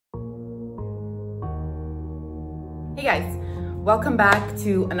Hey guys, welcome back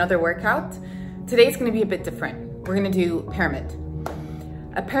to another workout. Today's gonna be a bit different. We're gonna do pyramid.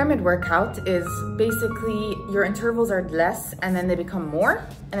 A pyramid workout is basically your intervals are less and then they become more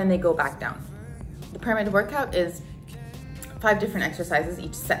and then they go back down. The pyramid workout is 5 different exercises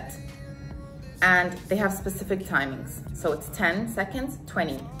each set. And they have specific timings. So it's 10 seconds,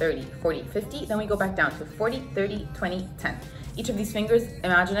 20, 30, 40, 50, then we go back down to 40, 30, 20, 10. Each of these fingers,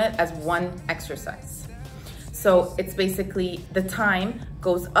 imagine it as one exercise. So it's basically the time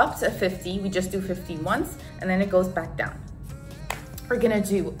goes up to 50, we just do 50 once, and then it goes back down. We're gonna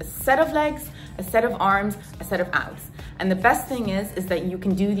do a set of legs, a set of arms, a set of abs. And the best thing is that you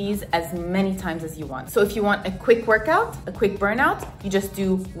can do these as many times as you want. So if you want a quick workout, a quick burnout, you just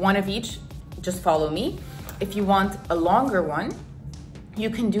do one of each, just follow me. If you want a longer one,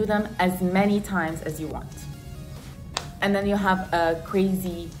 you can do them as many times as you want. And then you'll have a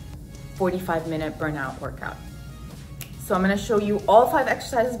crazy 45-minute burnout workout. So I'm gonna show you all 5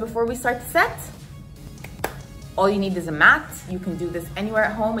 exercises before we start the set. All you need is a mat. You can do this anywhere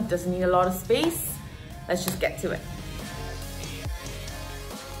at home. It doesn't need a lot of space. Let's just get to it.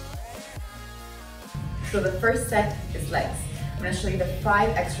 So the first set is legs. I'm gonna show you the 5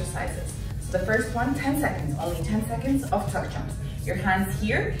 exercises. So the first one, 10 seconds, only 10 seconds of tuck jumps. Your hands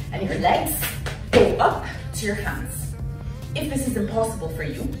here and your legs go up to your hands. If this is impossible for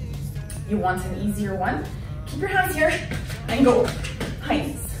you, you want an easier one, keep your hands here and go high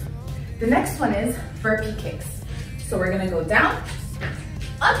knees. The next one is burpee kicks. So we're gonna go down,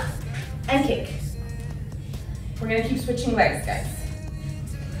 up, and kick. We're gonna keep switching legs, guys.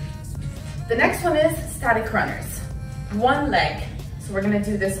 The next one is static runners. One leg. So we're gonna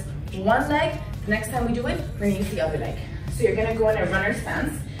do this one leg. The next time we do it, we're gonna use the other leg. So you're gonna go in a runner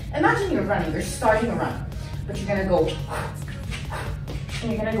stance. Imagine you're running, you're starting a run, but you're gonna go,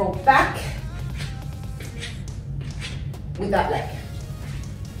 and you're gonna go back with that leg.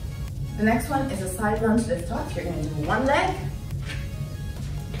 The next one is a side lunge lift off. You're gonna do one leg.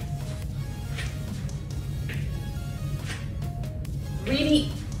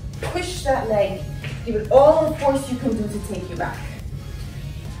 Really push that leg. Give it all the force you can do to take you back.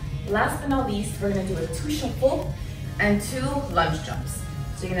 Last but not least, we're gonna do a 2 shuffle and 2 lunge jumps.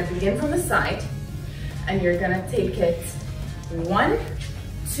 So you're gonna begin from the side and you're gonna take it 1,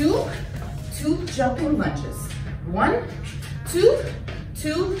 2, 2 jumping lunges. 1, 2,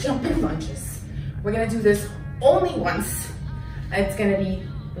 2 jumping lunges. We're gonna do this only once. And it's gonna be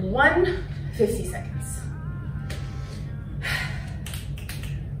 50 seconds.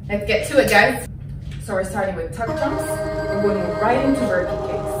 Let's get to it, guys. So we're starting with tuck jumps. We're going right into burpee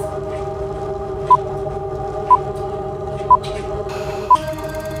kicks.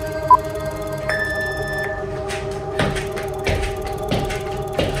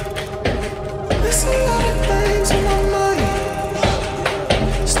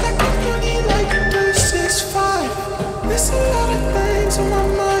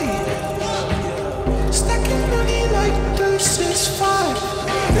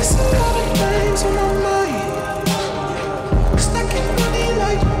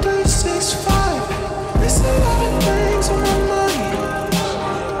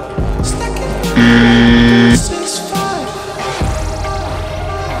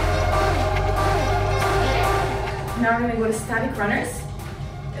 Now we're gonna go to static runners,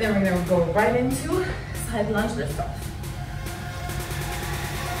 and then we're gonna go right into side lunge lift off.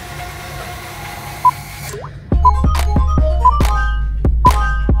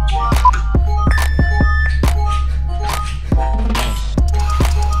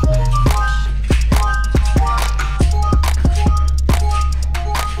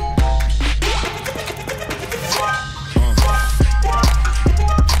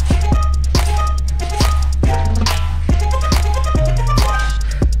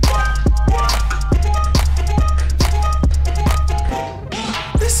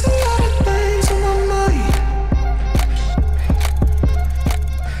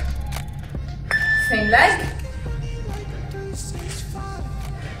 Same leg.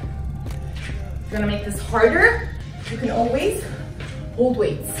 You're gonna make this harder. You can always hold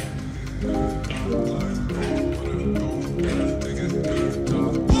weights.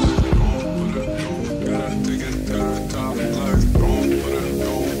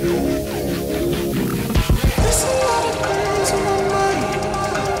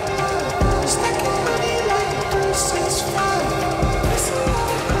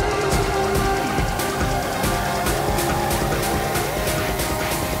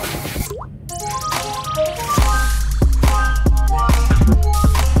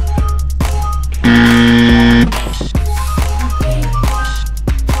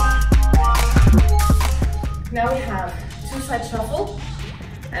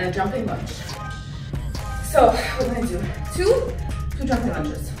 and a jumping lunge. So we're gonna do two jumping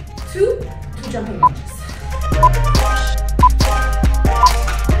lunges, two jumping lunges.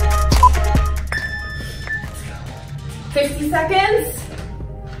 50 seconds.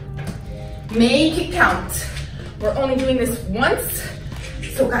 Make it count. We're only doing this once.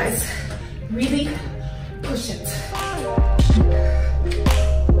 So guys, really push it.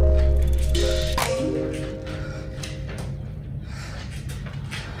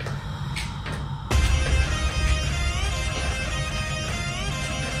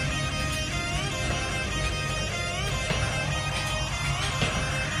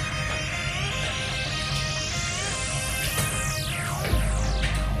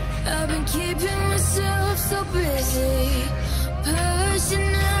 I've been keeping myself so busy,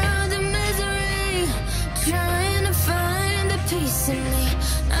 pushing out the misery, trying to find the peace in me.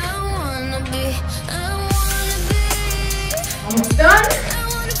 I wanna be. Almost done. I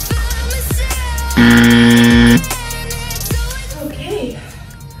wanna find myself. Okay.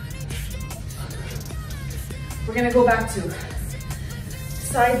 We're gonna go back to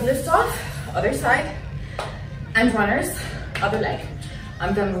side lift off, other side, and runners, other leg.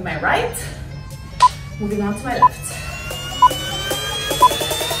 I'm done with my right, moving on to my left.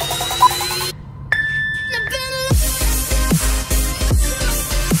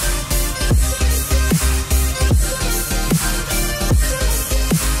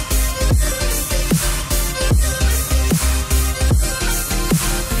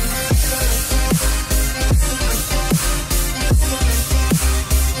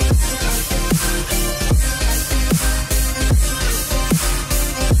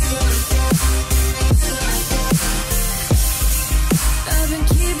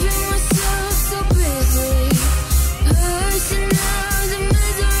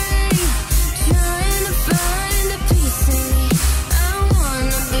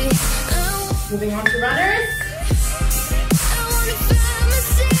 Moving on to runners.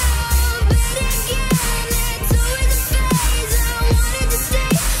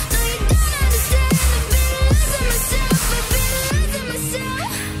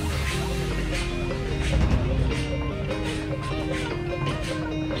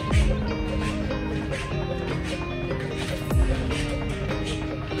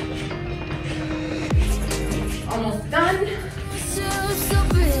 Almost done.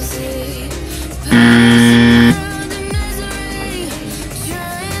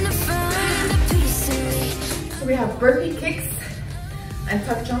 So we have burpee kicks and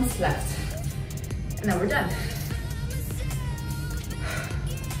tuck jumps left. And then we're done.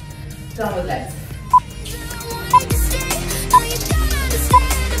 Done with legs.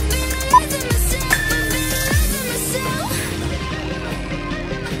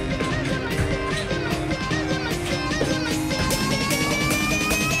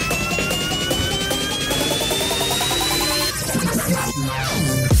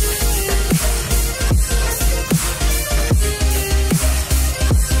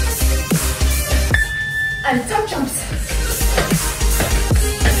 And tuck jumps.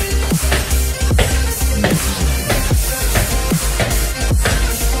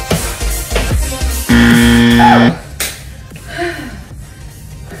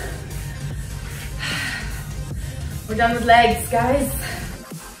 We're done with legs, guys.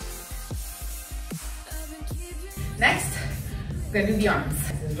 Next, we're gonna do the arms.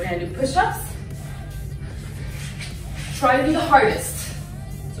 We're gonna do push-ups. Try to do the hardest.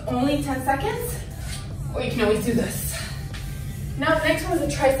 It's only 10 seconds. Or you can always do this. Now the next one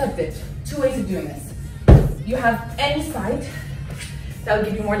is a tricep dip. Two ways of doing this. You have any side that will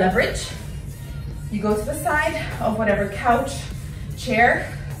give you more leverage. You go to the side of whatever couch,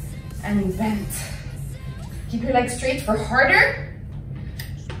 chair, and you bend. Keep your legs straight for harder,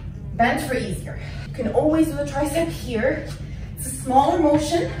 bend for easier. You can always do the tricep here. It's a smaller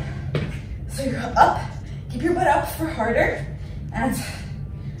motion. So you're up, keep your butt up for harder, and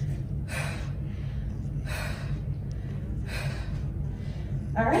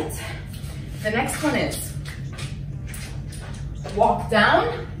all right, the next one is walk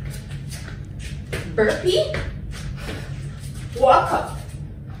down, burpee, walk up.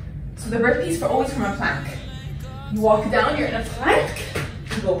 So the burpees for always from a plank. You walk down, you're in a plank,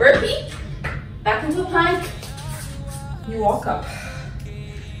 you go burpee, back into a plank, you walk up.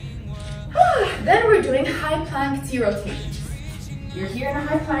 Then we're doing high plank T rotations. You're here in a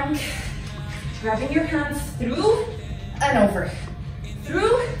high plank, grabbing your hands through and over.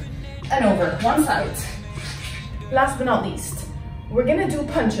 Through and over, one side. Last but not least, we're gonna do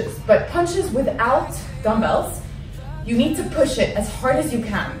punches, but punches without dumbbells. You need to push it as hard as you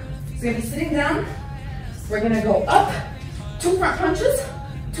can. So you're gonna be sitting down, we're gonna go up, two front punches,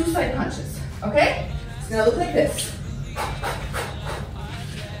 2 side punches, okay? It's gonna look like this.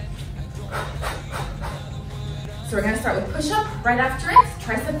 So we're gonna start with push-up, right after it,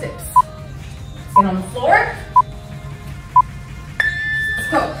 tricep dips. Let's get on the floor. Let's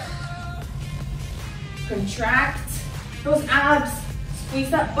go. Contract those abs, squeeze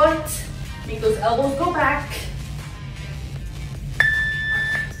that butt, make those elbows go back.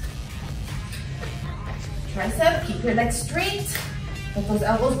 Tricep, keep your legs straight, put those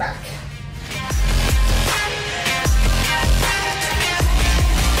elbows back.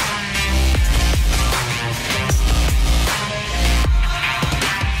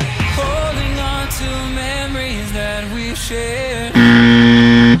 Holding on to memories that we've shared.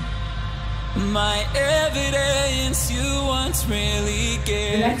 My evidence you once really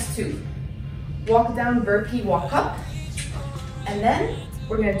gave. The next 2. Walk down, burpee, walk up. And then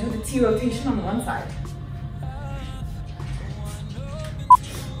we're gonna do the T rotation on the one side.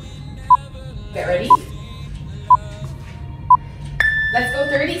 Get ready. Let's go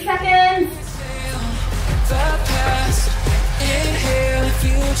 30 seconds. The past, inhale the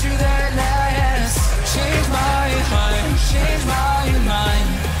future that lasts. Change my heart, change my mind.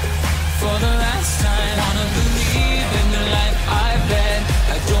 For the last time, wanna believe in the life I've led.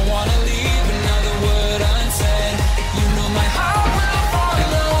 I don't wanna leave another word unsaid. You know my heart will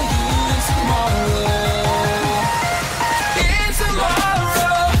follow you in tomorrow. In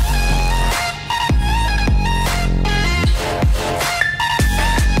tomorrow.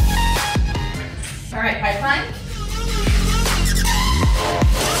 All right, high plank.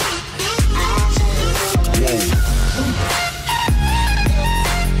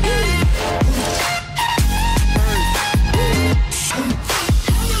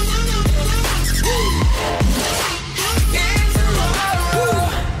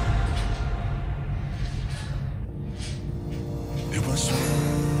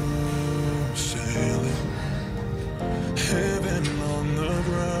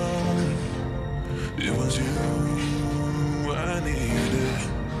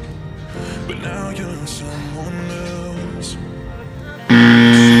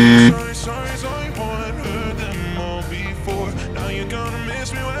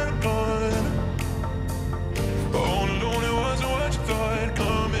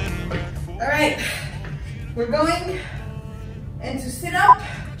 We're going into sit up,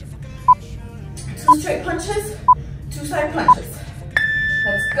 2 straight punches, 2 side punches.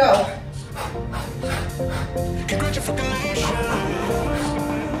 Let's go. Congratulations.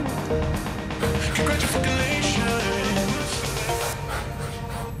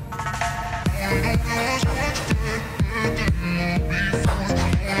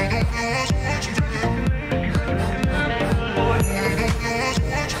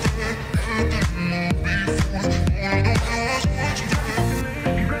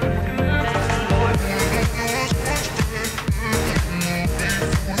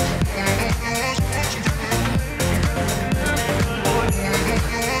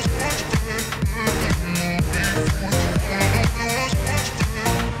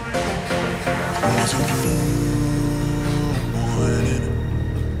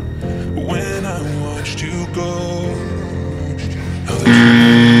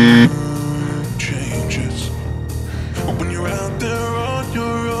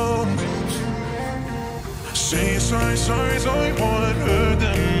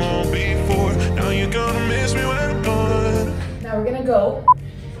 Now we're gonna go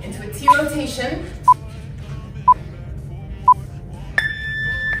into a T rotation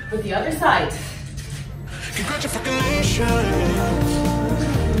with the other side. Congratulations.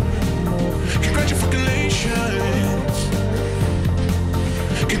 Congratulations.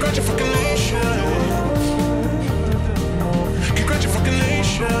 Congratulations. Congratulations.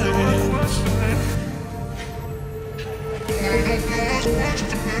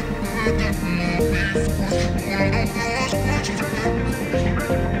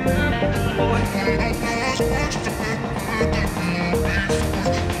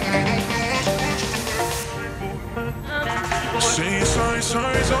 Say sorry,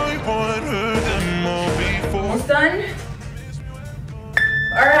 sorry, sorry, what heard them all before. Almost done.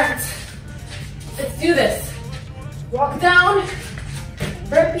 All right, let's do this. Walk down,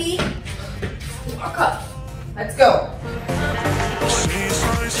 burpee, walk up. Let's go. Say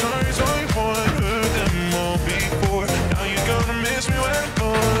sorry, sorry, sorry, what heard them all before. Now you're gonna miss me when I'm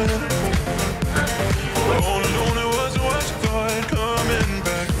gone. All alone it wasn't what you thought. Coming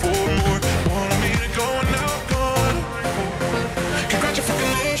back for more. Wanted me to go and now I'm gone.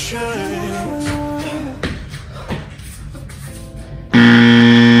 Congratulations.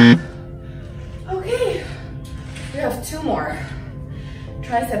 Okay, we have 2 more.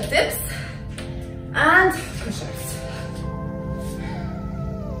 tricep dips, and push-ups.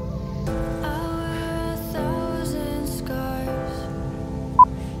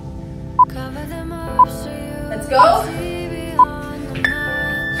 Let's go.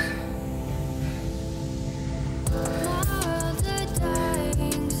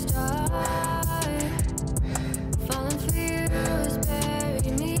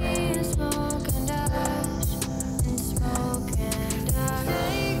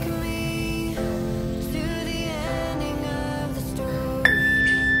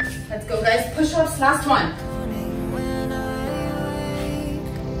 Let's go, guys. Push-ups, last one.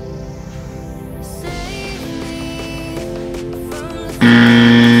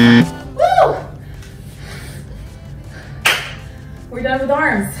 We're done with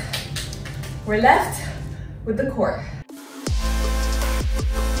arms. We're left with the core.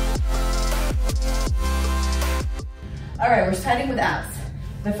 All right, we're starting with abs.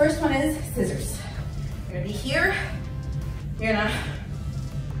 The first one is scissors. You're gonna be here. You're gonna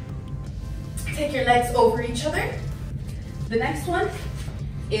take your legs over each other. The next one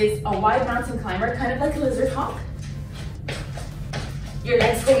is a wide mountain climber, kind of like a lizard hop. Your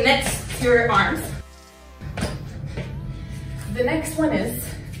legs go next to your arms. The next one is,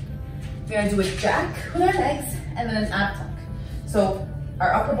 we're gonna do a jack with our legs and then an ab tuck. So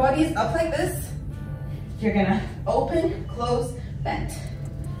our upper body is up like this. You're gonna open, close, bend.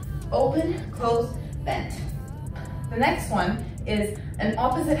 Open, close, bend. The next one is an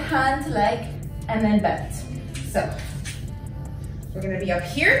opposite hand to leg and then bend. So we're gonna be up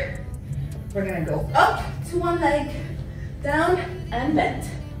here. We're gonna go up to one leg, down and bend.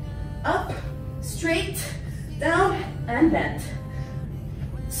 Up, straight, down and bend.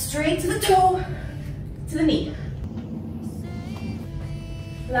 Straight to the toe, to the knee.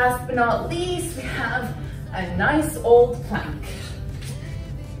 Last but not least, we have a nice old plank.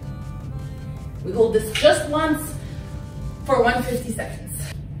 We hold this just once for 150 seconds.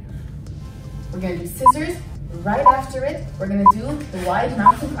 We're gonna do scissors. Right after it, we're gonna do the wide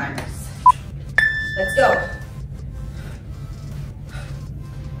mountain climbers. Let's go.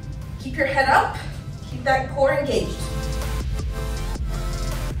 Keep your head up. Keep that core engaged.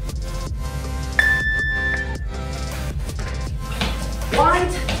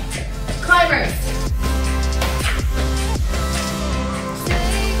 Wide climbers.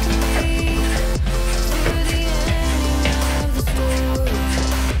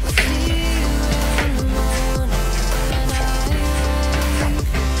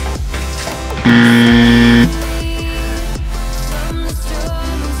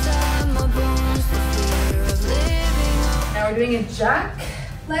 Now we're doing a jack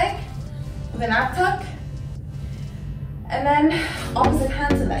leg with an ab tuck. And then opposite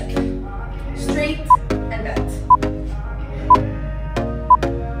hand to leg. Straight and bend.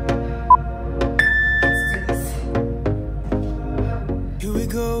 Let's do this. Here we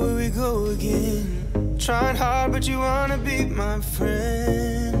go again. Trying hard, but you wanna be my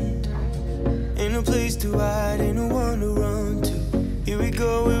friend. Ain't no place to hide, ain't no one to run to. Here we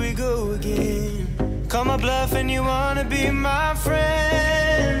go again. Call my bluff and you wanna be my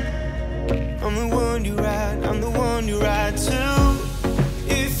friend. I'm the one you ride, I'm the one you ride to.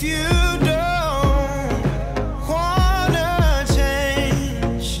 If you don't wanna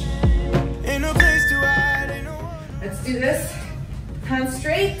change, ain't no place to hide, ain't no one. Let's do this. Hands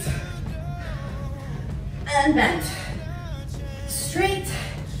straight and bend. Straight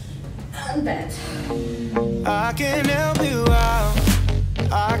and bend. I can help you out,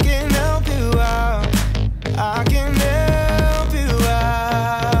 I can help you out, I can help you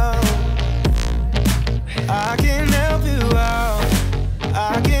out. I can help you out,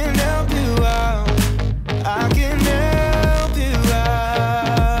 I can help you out, I can help you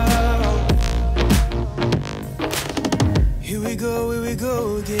out. Here we go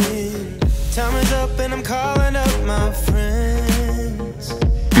again. Time is up and I'm calling up my friends.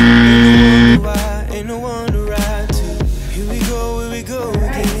 Ain't no one to ride to. Here we go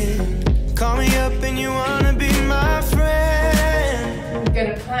again. Call me up and you wanna be my friend. We're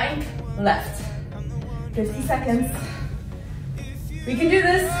gonna plank left. 50 seconds. We can do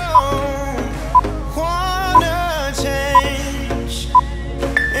this. Wanna change.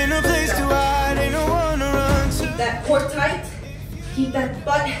 Ain't no place to hide, ain't no one to run to. Keep that core tight. Keep that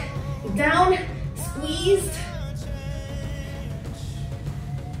butt down, squeezed.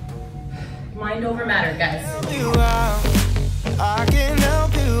 Mind over matter, guys. I can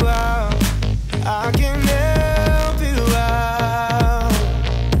help you out. I can help you out.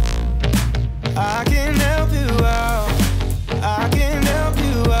 I can help you out. I can help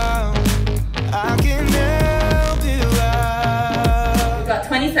you out. I can help you out. We've got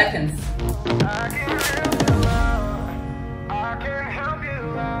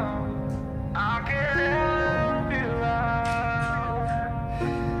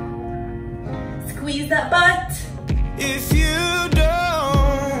that butt. If you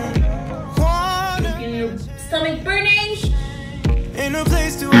don't wanna, Keep your stomach burning. ain't no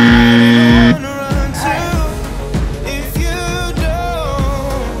place to hide, ain't no one to run to. If you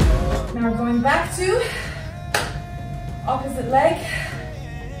don't. Now we're going back to opposite leg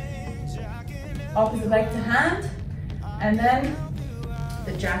to hand, and then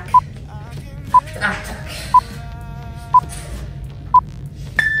the jack tuck.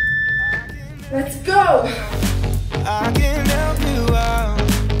 Let's go. I can help you out.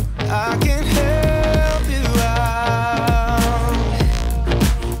 I can help you out.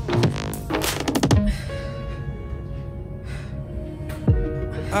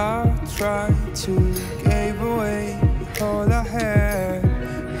 I'll try to give away all I had.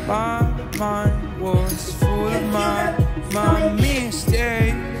 My mind was full of my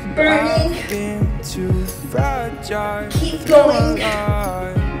mistake. Burning. I've been too fragile. Keep going.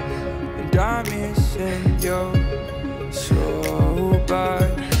 And I'm missing you so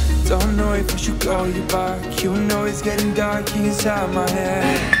bad. Don't know if I should call you back. You know it's getting dark inside my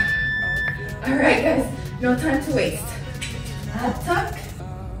head. Alright guys, no time to waste. Tuck,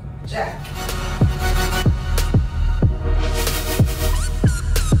 jack.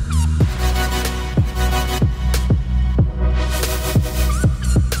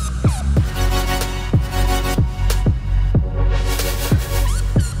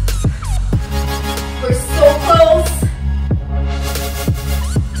 We're so close.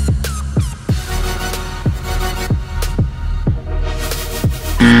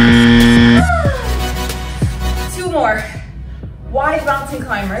 Two more. Wide bouncing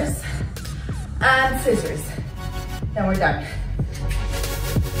climbers and scissors. Then we're done.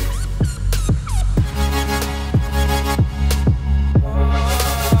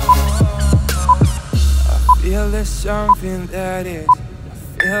 I feel there's something that is. I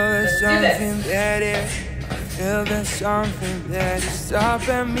feel there's something that is. I feel there's something that is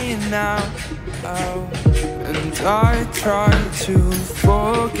stopping me now. Oh. And I try to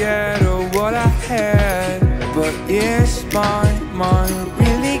forget all what I had, but is my mind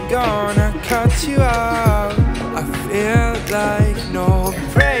really gonna cut you out? I feel like no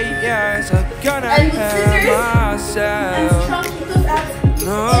prayers are gonna And help scissors. myself. And strong, keep those abs.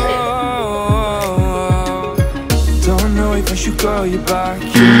 No, don't know if I should call you back.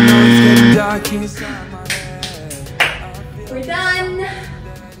 You know it's getting dark inside my head. We're done.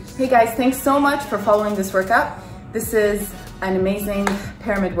 Hey guys, thanks so much for following this workout. This is an amazing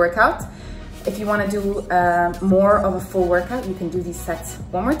pyramid workout. If you want to do more of a full workout, you can do these sets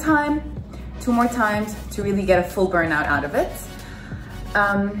one more time, 2 more times to really get a full burnout out of it.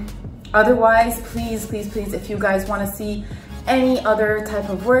 Otherwise, please, if you guys want to see any other type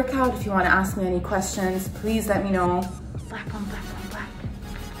of workout, if you want to ask me any questions, please let me know. Black on black on black.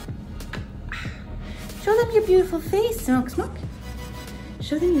 Show them your beautiful face, Smoke.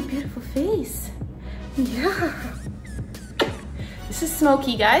 Show them your beautiful face. Yeah. This is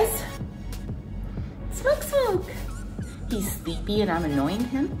Smokey, guys. Smoke. He's sleepy and I'm annoying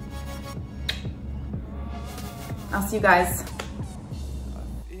him. I'll see you guys. I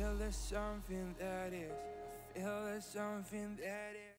feel there's something that is. I feel there's something that is.